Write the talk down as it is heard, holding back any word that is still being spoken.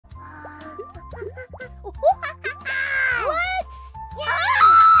What? Yeah!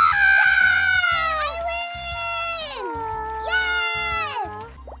 I win! Yeah!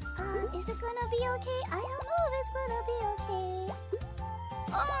 Is it gonna be okay? I don't know if it's gonna be okay.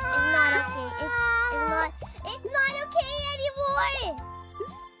 It's not okay. It's not okay anymore!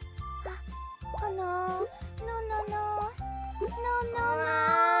 Oh no. No.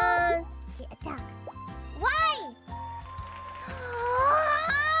 Okay, attack. Why?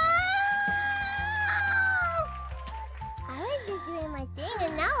 I was just doing my thing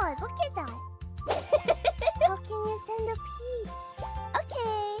and now look at that. How can you send a peach?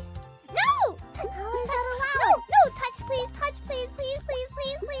 Okay. No! How is that allowed? No, touch please, touch please, please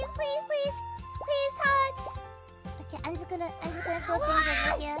touch. Okay, I'm just gonna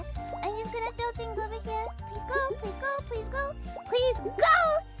fill things over here. Please go.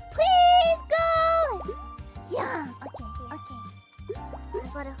 Please go! Yeah, okay. I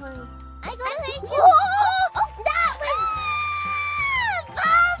gotta hurry. I gotta hurry too. Oh, that was...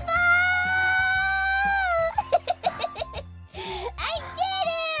 Mama! I did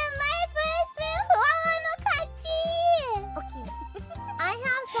it! My first FUWAMOCO Ch! Okay, I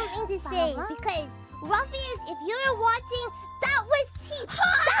have something to say because Ruffians, if you're watching, that was cheap.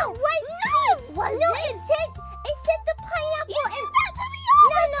 That was cheap. Was no, it said the pineapple. You do that to me all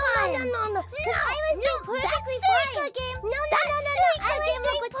the time. No. I was doing perfectly fine. SUIKA game. No. I was doing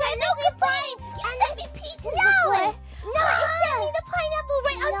perfectly fine. You sent me peach before. No, it sent me the pineapple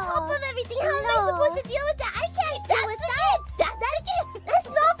right on top of everything. How am I supposed to deal with that? I can't deal with that. That's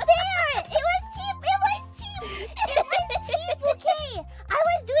not fair. It was cheap. Okay, I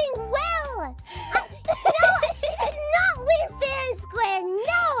was doing well. No, she did not win fair and square.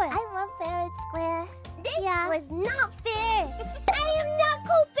 No, I love fair and square. This was not fair. I am not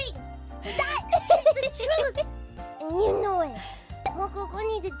coping. That is the truth, and you know it. Mokoko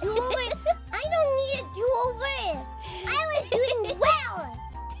needs a do-over. I don't need a do-over. I